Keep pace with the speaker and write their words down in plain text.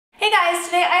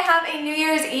today I have a New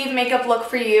Year's Eve makeup look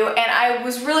for you, and I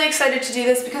was really excited to do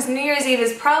this because New Year's Eve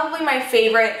is probably my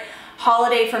favorite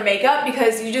holiday for makeup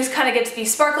because you just kind of get to be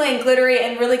sparkly and glittery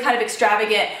and really kind of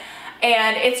extravagant.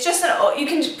 And it's just, you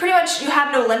can pretty much, you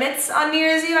have no limits on New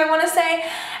Year's Eve, I want to say.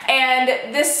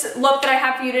 And this look that I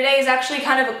have for you today is actually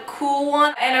kind of a cool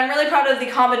one. And I'm really proud of the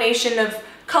combination of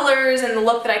colors and the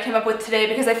look that I came up with today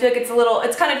because I feel like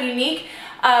it's kind of unique.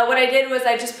 What I did was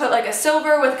I just put like a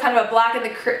silver with kind of a black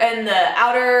in the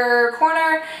outer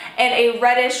corner and a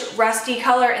reddish rusty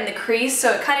color in the crease.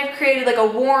 So it kind of created like a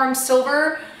warm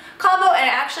silver combo, and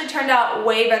it actually turned out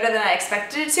way better than I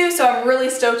expected it to, so I'm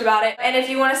really stoked about it. And if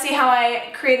you want to see how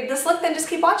I created this look, then just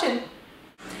keep watching.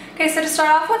 Okay, so to start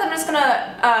off with, I'm just going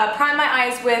to prime my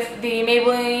eyes with the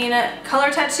Maybelline Color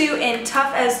Tattoo in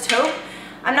Tough as Taupe.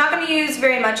 I'm not going to use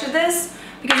very much of this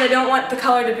because I don't want the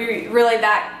color to be really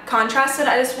that contrasted.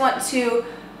 I just want to,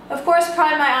 of course,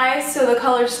 prime my eyes so the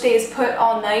color stays put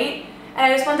all night.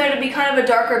 And I just want there to be kind of a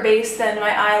darker base than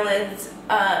my eyelids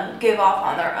give off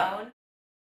on their own.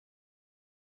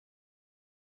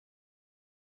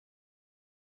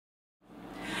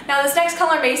 Now this next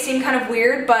color may seem kind of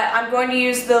weird, but I'm going to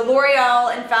use the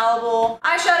L'Oreal Infallible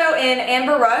eyeshadow in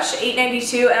Amber Rush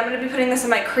 892, and I'm going to be putting this in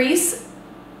my crease.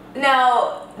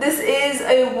 Now this is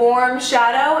a warm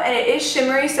shadow and it is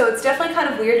shimmery, so it's definitely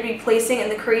kind of weird to be placing in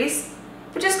the crease,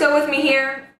 but just go with me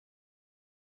here.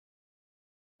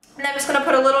 And I'm just going to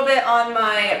put a little bit on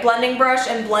my blending brush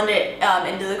and blend it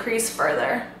into the crease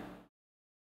further.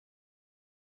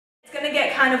 It's going to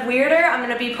get kind of weirder. I'm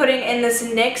going to be putting in this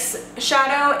NYX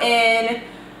shadow in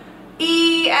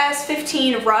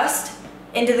ES15 Rust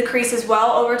into the crease as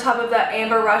well over top of that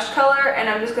Amber Rush color, and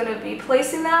I'm just going to be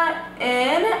placing that in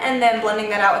and then blending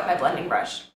that out with my blending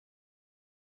brush.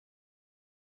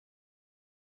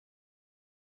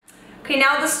 Okay,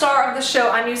 now the star of the show.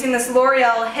 I'm using this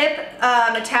L'Oreal Hip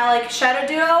Metallic Shadow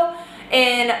Duo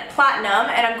in Platinum,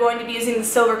 and I'm going to be using the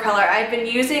silver color. I've been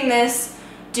using this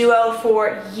duo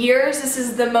for years. This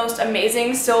is the most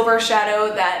amazing silver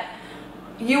shadow that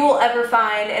you will ever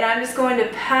find, and I'm just going to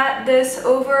pat this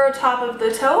over top of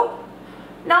the taupe.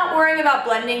 Not worrying about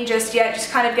blending just yet, just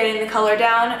kind of getting the color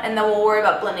down, and then we'll worry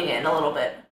about blending it in a little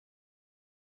bit.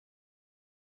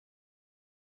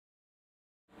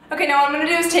 Okay, now what I'm going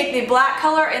to do is take the black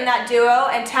color in that duo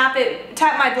and tap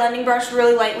my blending brush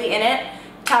really lightly in it.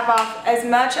 Tap off as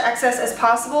much excess as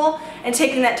possible, and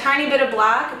taking that tiny bit of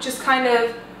black, just kind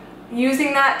of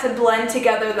using that to blend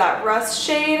together that rust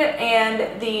shade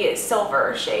and the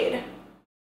silver shade.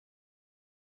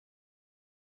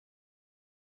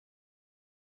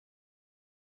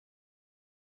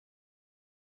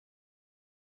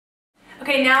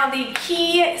 Okay, now the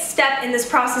key step in this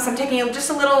process, I'm taking just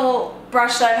a little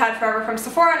brush that I've had forever from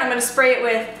Sephora, and I'm going to spray it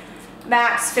with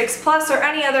MAC's Fix Plus or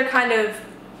any other kind of,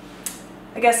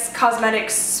 I guess, cosmetic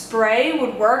spray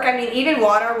would work. I mean, even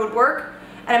water would work.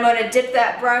 And I'm going to dip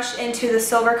that brush into the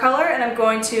silver color, and I'm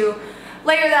going to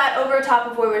layer that over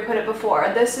top of where we put it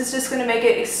before. This is just going to make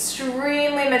it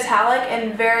extremely metallic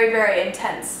and very, very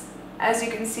intense, as you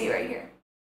can see right here.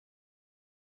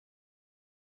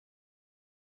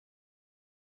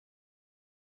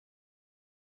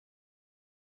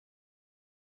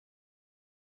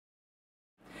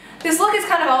 This look is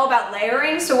kind of all about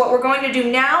layering, so what we're going to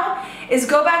do now is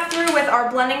go back through with our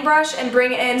blending brush and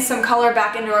bring in some color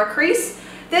back into our crease.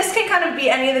 This can kind of be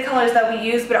any of the colors that we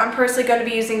use, but I'm personally going to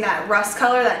be using that rust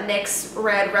color, that NYX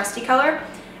red rusty color.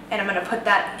 And I'm going to put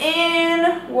that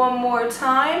in one more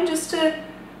time just to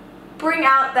bring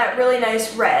out that really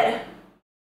nice red.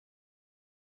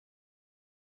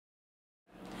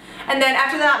 And then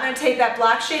after that, I'm going to take that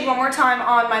black shade one more time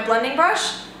on my blending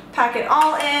brush, pack it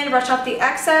all in, brush off the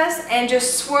excess, and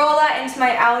just swirl that into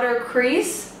my outer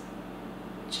crease,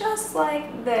 just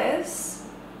like this,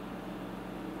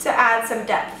 to add some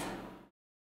depth.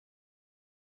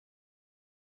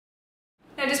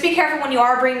 Now just be careful when you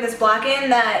are bringing this black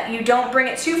in that you don't bring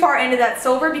it too far into that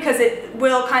silver because it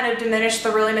will kind of diminish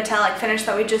the really metallic finish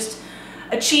that we just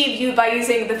achieved by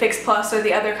using the Fix Plus or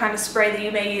the other kind of spray that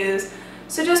you may use.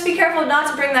 So just be careful not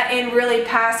to bring that in really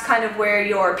past kind of where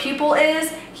your pupil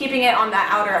is, keeping it on that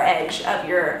outer edge of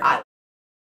your eye.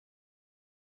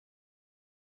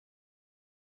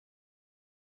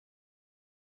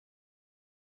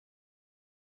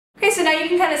 Okay, so now you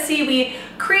can kind of see we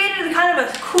created kind of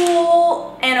a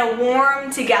cool and a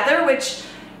warm together, which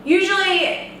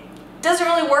usually doesn't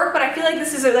really work, but I feel like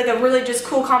this is like a really just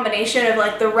cool combination of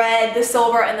like the red, the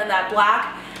silver, and then that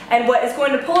black. And what is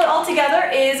going to pull it all together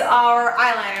is our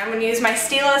eyeliner. I'm going to use my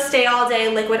Stila Stay All Day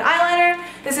liquid eyeliner.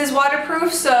 This is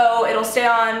waterproof, so it'll stay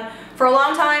on for a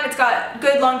long time. It's got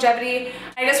good longevity.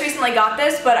 I just recently got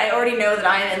this, but I already know that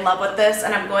I am in love with this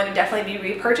and I'm going to definitely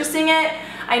be repurchasing it.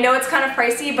 I know it's kind of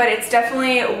pricey, but it's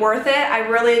definitely worth it. I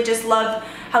really just love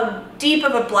how deep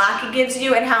of a black it gives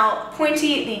you and how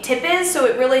pointy the tip is, so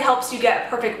it really helps you get a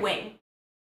perfect wing.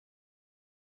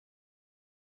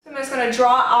 So I'm just going to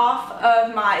draw off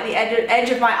of the edge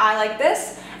of my eye like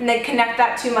this, and then connect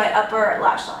that to my upper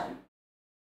lash line.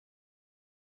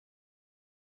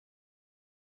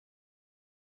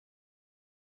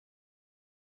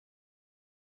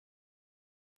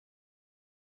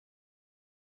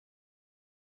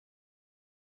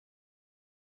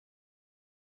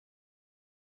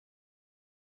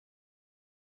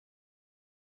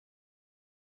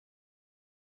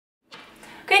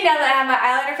 Okay, now that I have my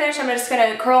eyeliner finished, I'm just going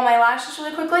to curl my lashes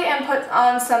really quickly and put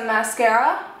on some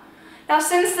mascara. Now,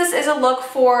 since this is a look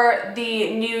for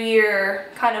the New Year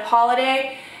kind of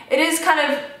holiday, it is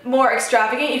kind of more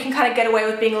extravagant. You can kind of get away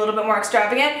with being a little bit more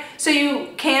extravagant. So you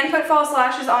can put false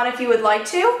lashes on if you would like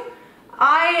to.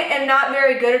 I am not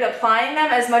very good at applying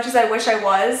them as much as I wish I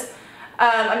was.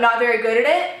 I'm not very good at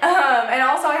it. And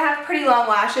also I have pretty long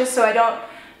lashes, so I don't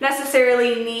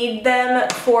necessarily need them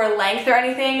for length or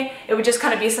anything. It would just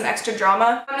kind of be some extra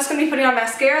drama. I'm just going to be putting on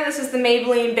mascara. This is the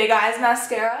Maybelline Big Eyes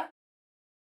Mascara.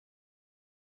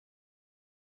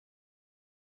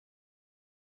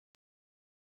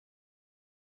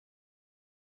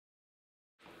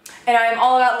 And I'm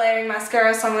all about layering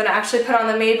mascara, so I'm going to actually put on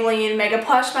the Maybelline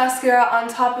MegaPlush mascara on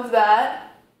top of that.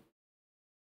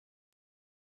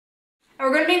 And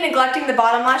we're going to be neglecting the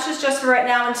bottom lashes just for right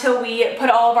now until we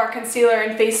put all of our concealer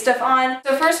and face stuff on.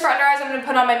 So first for under eyes, I'm going to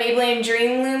put on my Maybelline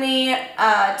Dream Lumi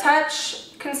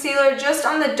Touch Concealer just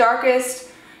on the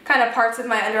darkest kind of parts of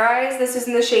my under eyes. This is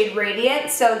in the shade Radiant,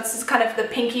 so this is kind of the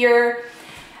pinkier,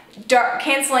 dark,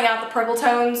 canceling out the purple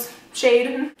tones shade.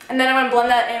 And then I'm going to blend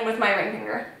that in with my ring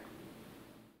finger.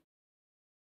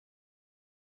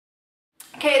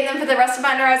 Okay, and then for the rest of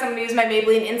my under eyes, I'm going to use my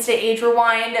Maybelline Instant Age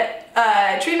Rewind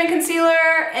Treatment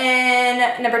Concealer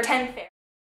in number 10 Fair.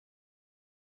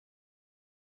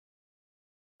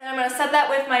 And I'm going to set that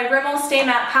with my Rimmel Stay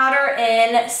Matte Powder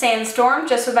in Sandstorm,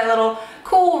 just with my little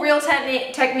cool Real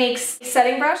Techniques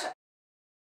setting brush.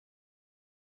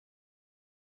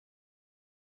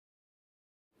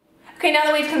 Okay, now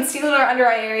that we've concealed our under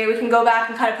eye area, we can go back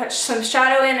and kind of put some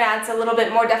shadow in and add a little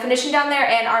bit more definition down there,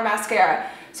 and our mascara.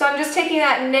 So I'm just taking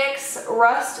that NYX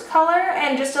Rust color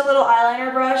and just a little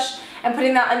eyeliner brush and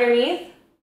putting that underneath.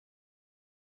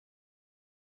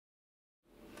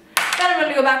 Then I'm going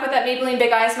to go back with that Maybelline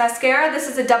Big Eyes mascara. This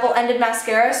is a double-ended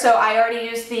mascara, so I already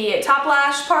used the top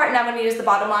lash part and I'm going to use the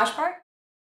bottom lash part.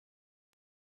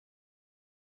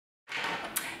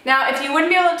 Now, if you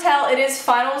wouldn't be able to tell, it is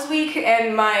finals week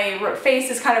and my face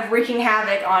is kind of wreaking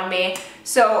havoc on me.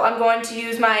 So I'm going to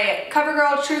use my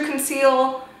Covergirl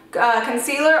TRUconceal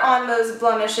concealer on those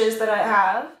blemishes that I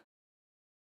have.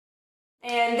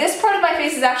 And this part of my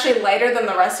face is actually lighter than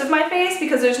the rest of my face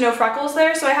because there's no freckles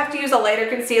there, so I have to use a lighter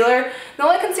concealer. The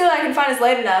only concealer I can find is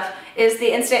light enough is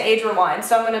the Instant Age Rewind,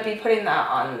 so I'm going to be putting that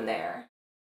on there.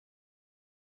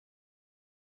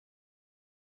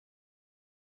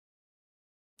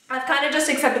 I've kind of just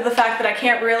accepted the fact that I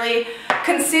can't really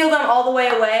conceal them all the way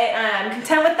away, and I'm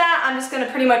content with that. I'm just going to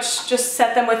pretty much just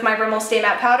set them with my Rimmel Stay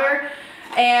Matte Powder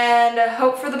and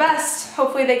hope for the best.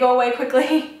 Hopefully they go away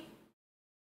quickly.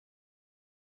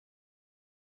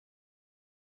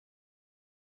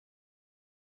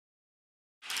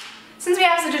 Since we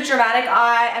have such a dramatic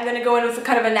eye, I'm going to go in with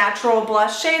kind of a natural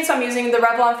blush shade, so I'm using the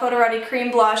Revlon PhotoReady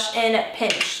Cream Blush in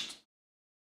Pinched.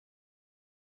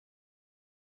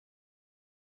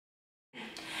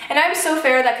 And I'm so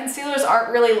fair that concealers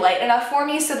aren't really light enough for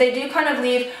me, so they do kind of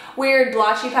leave weird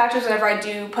blotchy patches whenever I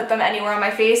do put them anywhere on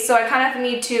my face, so I kind of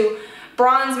need to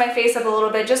bronze my face up a little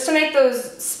bit just to make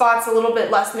those spots a little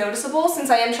bit less noticeable, since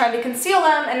I am trying to conceal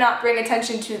them and not bring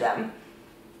attention to them.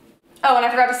 Oh, and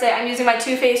I forgot to say, I'm using my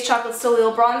Too Faced Chocolate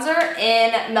Soleil Bronzer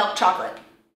in Milk Chocolate.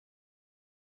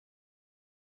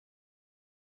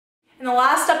 And the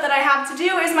last step that I have to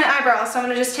do is my eyebrows. So I'm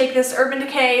going to just take this Urban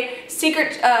Decay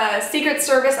Secret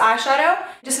Service eyeshadow,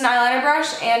 just an eyeliner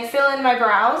brush, and fill in my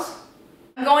brows.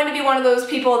 I'm going to be one of those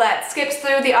people that skips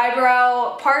through the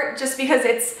eyebrow part just because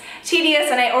it's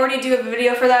tedious, and I already do have a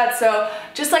video for that. So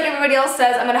just like everybody else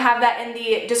says, I'm going to have that in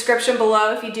the description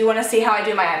below if you do want to see how I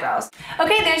do my eyebrows.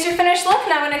 Okay, there's your finished look.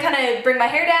 Now I'm going to kind of bring my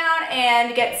hair down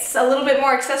and get a little bit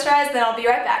more accessorized, then I'll be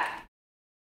right back.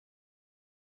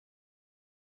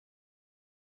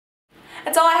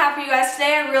 That's all I have for you guys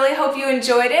today. I really hope you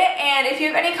enjoyed it, and if you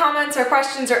have any comments or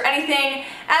questions or anything,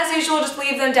 as usual, just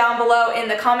leave them down below in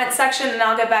the comment section and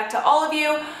I'll get back to all of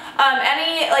you.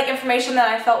 Any like information that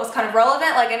I felt was kind of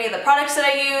relevant, like any of the products that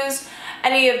I used,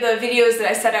 any of the videos that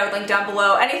I said I would link down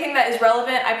below, anything that is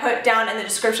relevant I put down in the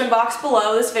description box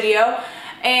below this video.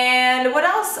 And what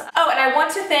else? Oh, and I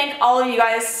want to thank all of you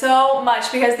guys so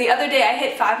much because the other day I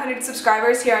hit 500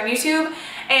 subscribers here on YouTube,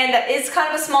 and that is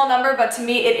kind of a small number, but to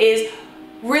me it is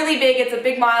really big. It's a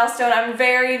big milestone. I'm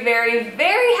very, very,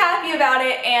 very happy about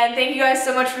it, and thank you guys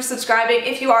so much for subscribing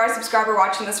if you are a subscriber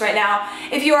watching this right now.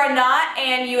 If you are not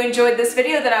and you enjoyed this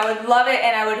video, then I would love it,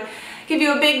 and I would give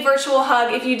you a big virtual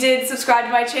hug if you did subscribe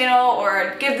to my channel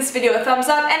or give this video a thumbs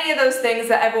up, any of those things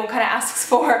that everyone kind of asks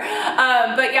for.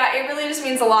 But yeah, it really just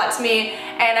means a lot to me,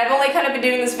 and I've only kind of been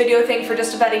doing this video thing for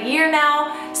just about a year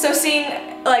now, so seeing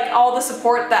like all the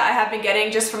support that I have been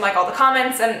getting just from like all the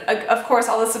comments and of course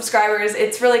all the subscribers,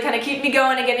 it's really kind of keeping me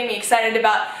going and getting me excited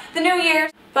about the new year.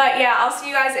 But yeah, I'll see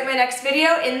you guys in my next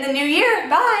video in the new year.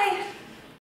 Bye!